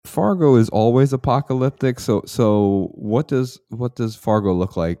Fargo is always apocalyptic. So what does Fargo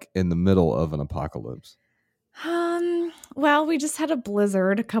look like in the middle of an apocalypse? Well, we just had a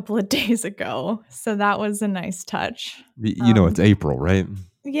blizzard a couple of days ago, so that was a nice touch. It's April, right?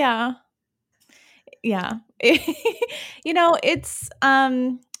 Yeah. Yeah. It's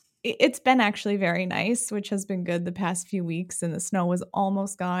been actually very nice, which has been good the past few weeks, and the snow was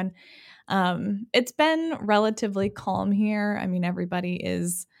almost gone. It's been relatively calm here. I mean, everybody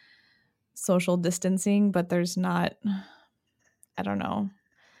is social distancing, but there's not, I don't know.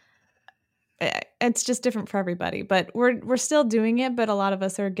 It's just different for everybody, but we're still doing it, but a lot of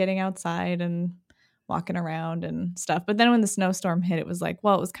us are getting outside and walking around and stuff. But then when the snowstorm hit, it was like,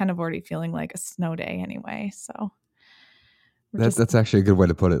 well, it was kind of already feeling like a snow day anyway. So That's actually a good way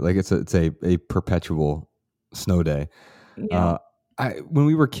to put it. Like it's a perpetual snow day. Yeah. When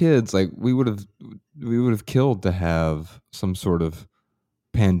we were kids, like we would have killed to have some sort of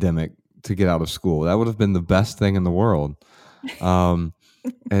pandemic to get out of school. That would have been the best thing in the world. And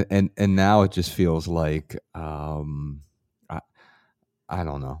now it just feels like I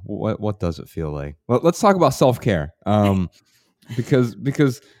don't know what does it feel like. Well, let's talk about self-care.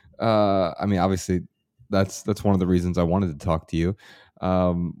 Because I mean, obviously that's one of the reasons I wanted to talk to you.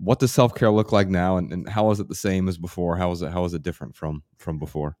 What does self-care look like now, and how is it the same as before? How is it different from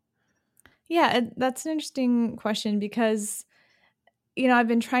before? Yeah, that's an interesting question because I've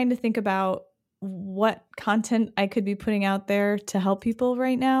been trying to think about what content I could be putting out there to help people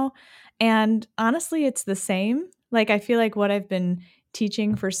right now. And honestly, it's the same. Like I feel like what I've been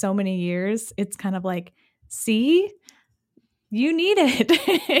teaching for so many years, it's kind of like, see, you need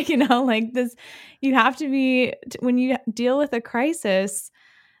it. Like this, you have to be when you deal with a crisis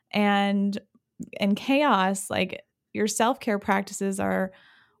and chaos, like your self-care practices are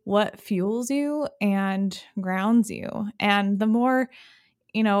what fuels you and grounds you. And the more,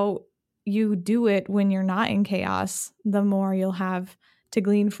 you do it when you're not in chaos, the more you'll have to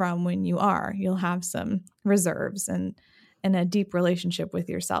glean from when you are. You'll have some reserves and a deep relationship with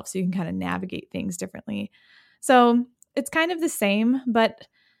yourself so you can kind of navigate things differently. So it's kind of the same, but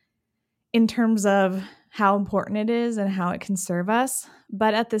in terms of how important it is and how it can serve us.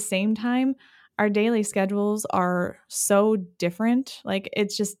 But at the same time, our daily schedules are so different. Like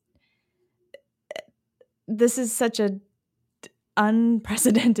it's just, this is such a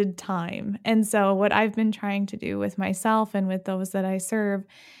unprecedented time. And so what I've been trying to do with myself and with those that I serve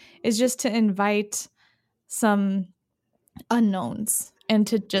is just to invite some unknowns and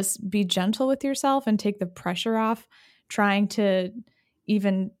to just be gentle with yourself and take the pressure off trying to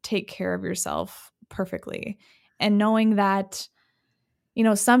even take care of yourself perfectly. And knowing that,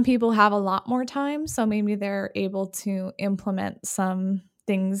 some people have a lot more time, so maybe they're able to implement some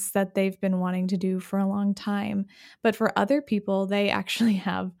things that they've been wanting to do for a long time. But for other people, they actually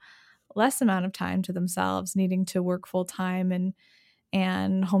have less amount of time to themselves, needing to work full time and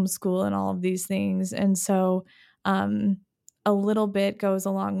homeschool and all of these things. And so a little bit goes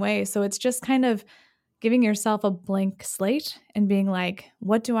a long way. So it's just kind of giving yourself a blank slate and being like,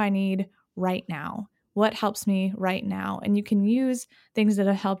 what do I need right now? What helps me right now? And you can use things that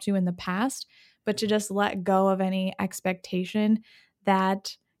have helped you in the past, but to just let go of any expectation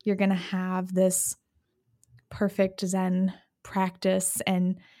that you're going to have this perfect Zen practice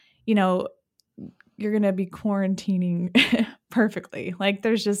and, you're going to be quarantining perfectly. Like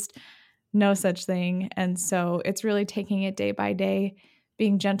there's just no such thing. And so it's really taking it day by day,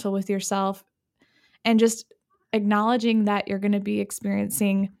 being gentle with yourself, and just acknowledging that you're going to be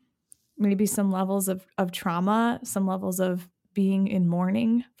experiencing maybe some levels of trauma, some levels of being in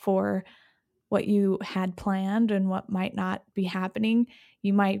mourning for what you had planned and what might not be happening.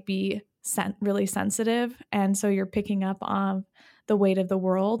 You might be really sensitive. And so you're picking up on the weight of the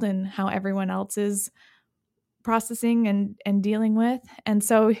world and how everyone else is processing and dealing with. And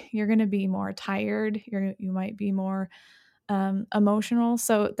so you're going to be more tired. You might be more emotional.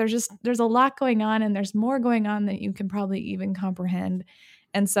 So there's a lot going on, and there's more going on than you can probably even comprehend.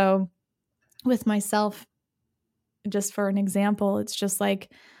 And so with myself, just for an example, it's just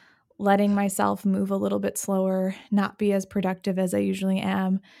like letting myself move a little bit slower, not be as productive as I usually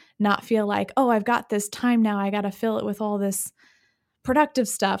am, not feel like, oh, I've got this time now, I got to fill it with all this productive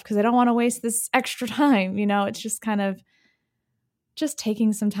stuff because I don't want to waste this extra time. It's just kind of just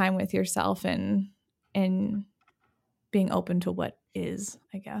taking some time with yourself and being open to what is,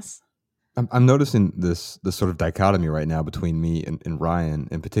 I guess. I'm noticing this sort of dichotomy right now between me and Ryan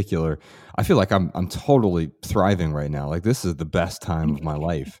in particular. I feel like I'm totally thriving right now. Like this is the best time of my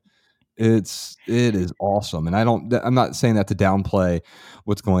life. It is awesome, and I'm not saying that to downplay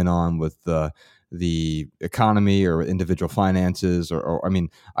what's going on with the economy or individual finances, or I mean,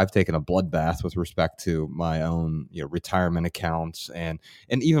 I've taken a bloodbath with respect to my own retirement accounts, and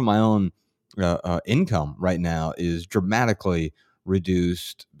even my own income right now is dramatically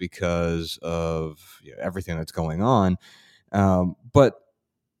reduced because of everything that's going on. But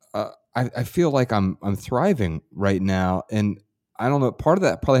I feel like I'm thriving right now, and I don't know. Part of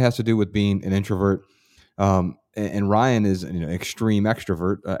that probably has to do with being an introvert. And Ryan is an extreme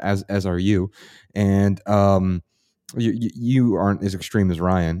extrovert, as are you, and you aren't as extreme as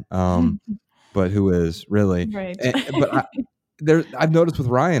Ryan. But who is really? Right. But I've noticed with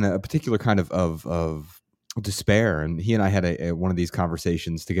Ryan a particular kind of despair, and he and I had one of these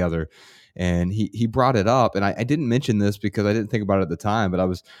conversations together, and he brought it up, and I didn't mention this because I didn't think about it at the time, but I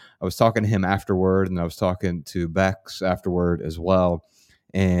was talking to him afterward, and I was talking to Bex afterward as well,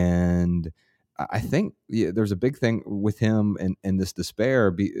 and I think there's a big thing with him and this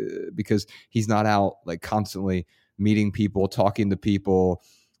despair because he's not out like constantly meeting people, talking to people.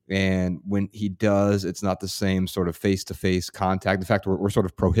 And when he does, it's not the same sort of face-to-face contact. In fact, we're sort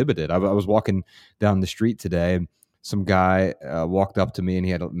of prohibited. I was walking down the street today, and some guy walked up to me, and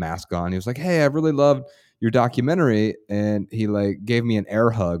he had a mask on. He was like, "Hey, I really loved your documentary," and he like gave me an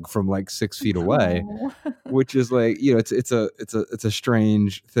air hug from like 6 feet away, Oh. which is like it's a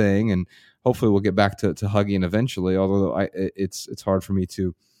strange thing, and hopefully we'll get back to hugging eventually. Although it's hard for me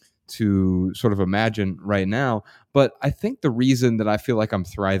to sort of imagine right now. But I think the reason that I feel like I'm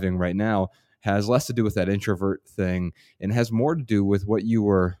thriving right now has less to do with that introvert thing and has more to do with what you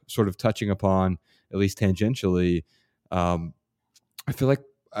were sort of touching upon, at least tangentially. I feel like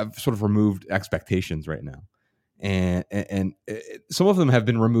I've sort of removed expectations right now. And some of them have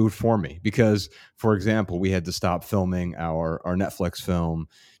been removed for me because, for example, we had to stop filming our Netflix film.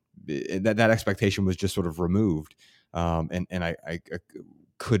 That expectation was just sort of removed, and I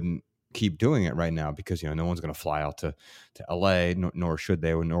couldn't keep doing it right now because no one's going to fly out to LA, nor should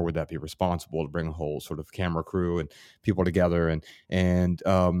they, nor would that be responsible to bring a whole sort of camera crew and people together, and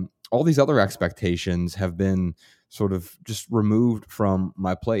all these other expectations have been sort of just removed from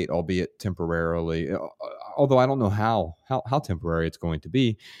my plate, albeit temporarily. Although I don't know how temporary it's going to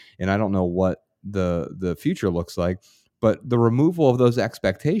be, and I don't know what the future looks like. But the removal of those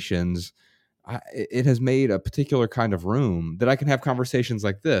expectations, it has made a particular kind of room that I can have conversations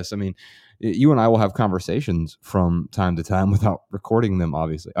like this. I mean, you and I will have conversations from time to time without recording them,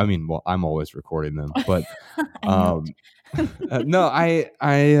 obviously. I mean, well, I'm always recording them, but I know. no,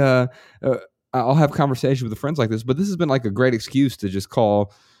 uh, I'll have conversations with friends like this, but this has been like a great excuse to just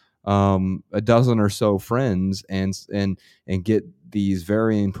call a dozen or so friends and get these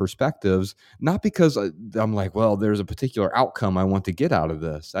varying perspectives. Not because I'm like, well, there's a particular outcome I want to get out of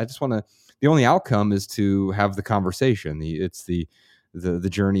this. I just want to. The only outcome is to have the conversation. It's the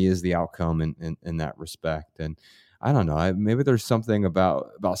journey is the outcome in that respect. And I don't know. Maybe there's something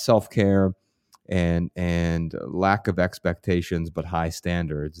about self-care and lack of expectations but high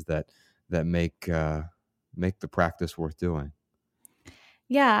standards that make the practice worth doing.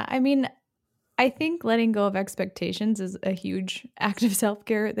 Yeah, I mean, I think letting go of expectations is a huge act of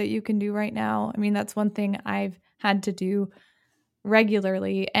self-care that you can do right now. I mean, that's one thing I've had to do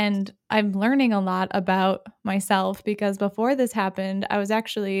regularly, and I'm learning a lot about myself because before this happened, I was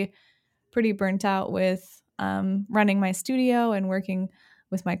actually pretty burnt out with running my studio and working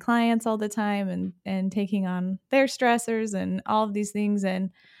with my clients all the time and taking on their stressors and all of these things,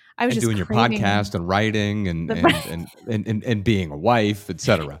 and I was And just doing your craving podcast and writing and the and and and being a wife,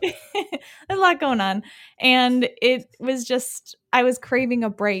 etc. a lot going on. And it was just I was craving a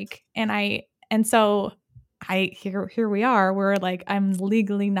break, and so I here we are. We're like I'm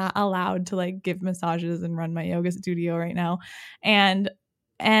legally not allowed to like give massages and run my yoga studio right now. And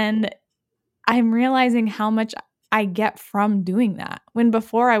I'm realizing how much I get from doing that. When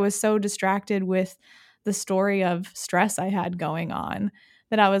before I was so distracted with the story of stress I had going on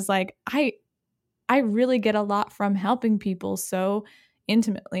that I was like, I really get a lot from helping people so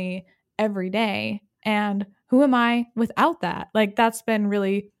intimately every day. And who am I without that? Like that's been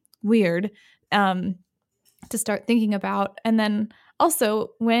really weird to start thinking about. And then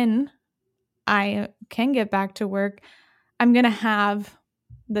also when I can get back to work, I'm going to have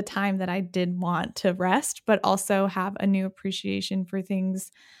the time that I did want to rest, but also have a new appreciation for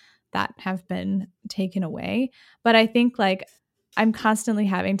things that have been taken away. But I think like I'm constantly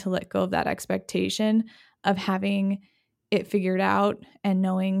having to let go of that expectation of having it figured out and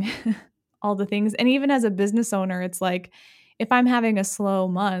knowing all the things. And even as a business owner, it's like if I'm having a slow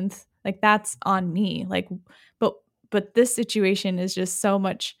month, like that's on me. Like but but this situation is just so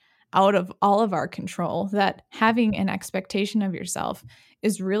much out of all of our control that having an expectation of yourself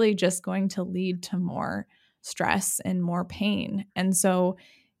is really just going to lead to more stress and more pain. And so,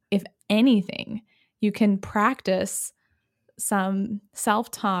 if anything, you can practice some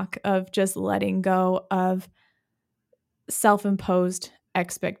self talk of just letting go of self imposed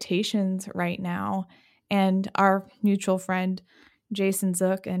expectations right now. And our mutual friend, Jason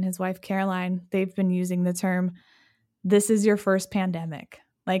Zook, and his wife, Caroline, they've been using the term, this is your first pandemic.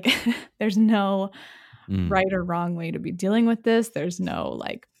 Like, there's no Mm. right or wrong way to be dealing with this. There's no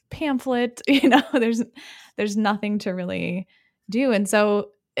like pamphlet, there's nothing to really do. And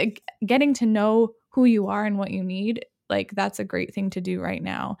so getting to know who you are and what you need, like that's a great thing to do right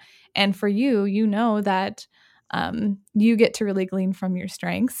now. And for you, you know that you get to really glean from your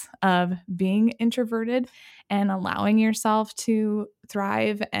strengths of being introverted and allowing yourself to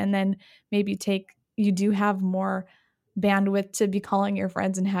thrive. And then maybe you do have more bandwidth to be calling your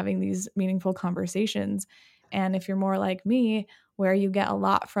friends and having these meaningful conversations. And if you're more like me, where you get a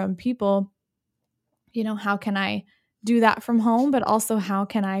lot from people, how can I do that from home? But also, how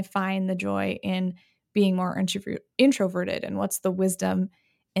can I find the joy in being more introverted? And what's the wisdom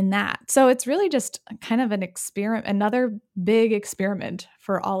in that? So it's really just kind of an experiment, another big experiment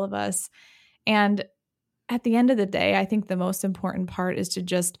for all of us. And at the end of the day, I think the most important part is to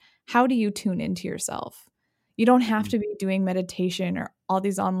just, how do you tune into yourself? You don't have to be doing meditation or all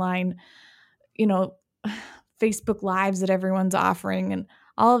these online, you know, Facebook lives that everyone's offering and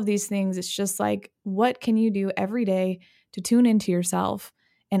all of these things. It's just like, what can you do every day to tune into yourself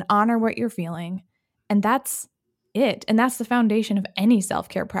and honor what you're feeling? And that's it. And that's the foundation of any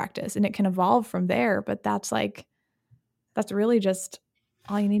self-care practice. And it can evolve from there, but that's really just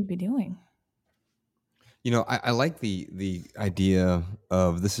all you need to be doing. I like the idea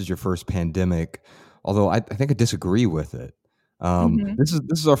of this is your first pandemic, although I think I disagree with it. Mm-hmm. This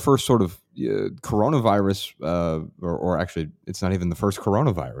is our first sort of coronavirus, or actually, it's not even the first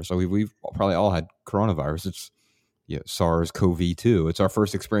coronavirus. So we've probably all had coronavirus. It's SARS-CoV-2. It's our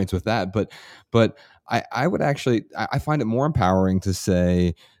first experience with that. But I would actually I find it more empowering to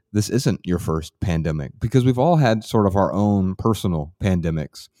say this isn't your first pandemic, because we've all had sort of our own personal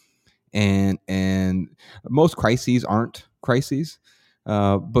pandemics, and most crises aren't crises,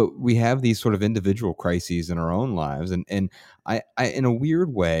 but we have these sort of individual crises in our own lives, and I in a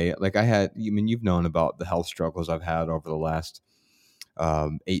weird way, like you've known about the health struggles I've had over the last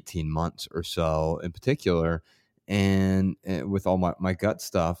 18 months or so in particular, and with all my gut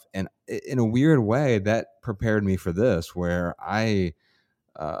stuff, and in a weird way that prepared me for this, where I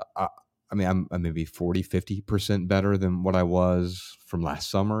mean, I'm maybe 40-50% better than what I was from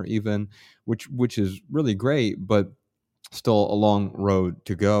last summer, even, which is really great, but still a long road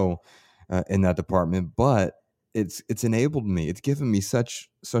to go in that department. But it's enabled me. It's given me such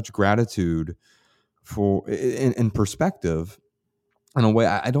gratitude for in perspective, in a way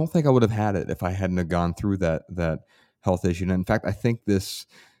I don't think I would have had it if I hadn't have gone through that health issue. And in fact, I think this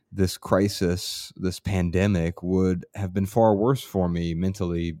crisis, this pandemic, would have been far worse for me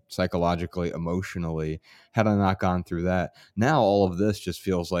mentally, psychologically, emotionally, had I not gone through that. Now all of this just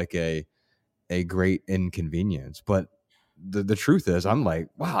feels like a great inconvenience. But the truth is, I'm like,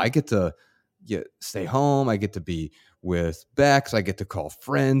 wow, I get to stay home. I get to be with Bex. I get to call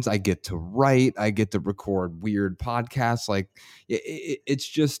friends. I get to write. I get to record weird podcasts. Like it's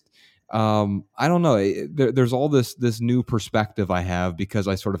just, I don't know. There's all this new perspective I have because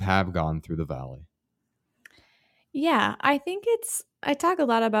I sort of have gone through the valley. Yeah, I think I talk a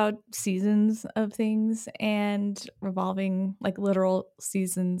lot about seasons of things and revolving like literal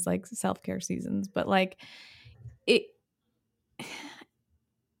seasons, like self-care seasons, but like it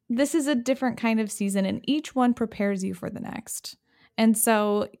this is a different kind of season and each one prepares you for the next. And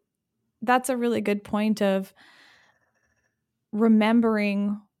so that's a really good point of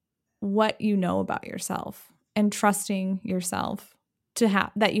remembering what you know about yourself and trusting yourself to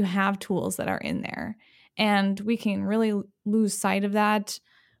have that you have tools that are in there. And we can really lose sight of that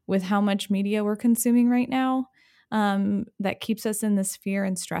with how much media we're consuming right now, that keeps us in this fear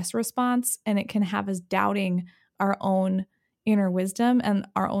and stress response. And it can have us doubting our own inner wisdom and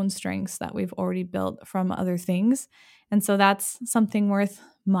our own strengths that we've already built from other things. And so that's something worth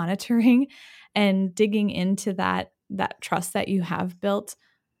monitoring and digging into that trust that you have built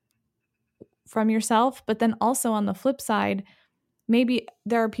from yourself. But then also on the flip side, maybe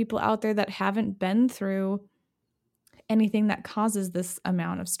there are people out there that haven't been through anything that causes this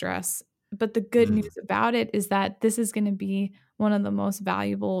amount of stress. But the good Mm. news about it is that this is going to be one of the most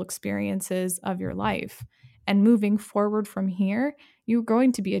valuable experiences of your life. And moving forward from here, you're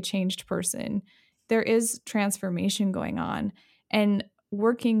going to be a changed person. There is transformation going on. And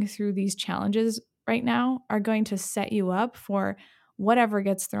working through these challenges right now are going to set you up for whatever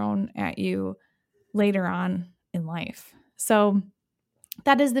gets thrown at you later on in life. So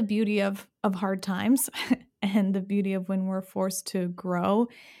that is the beauty of hard times and the beauty of when we're forced to grow,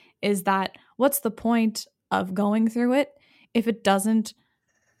 is that what's the point of going through it if it doesn't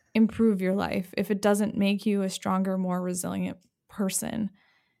improve your life, if it doesn't make you a stronger, more resilient person?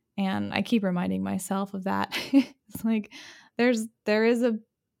 And I keep reminding myself of that. It's like there is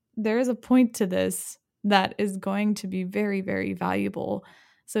a point to this that is going to be very, very valuable.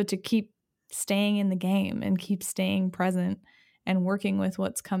 So to keep staying in the game and keep staying present and working with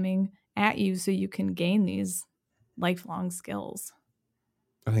what's coming at you so you can gain these lifelong skills.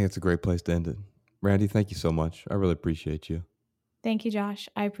 I think it's a great place to end it. Randy, thank you so much. I really appreciate you. Thank you, Josh.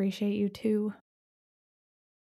 I appreciate you too.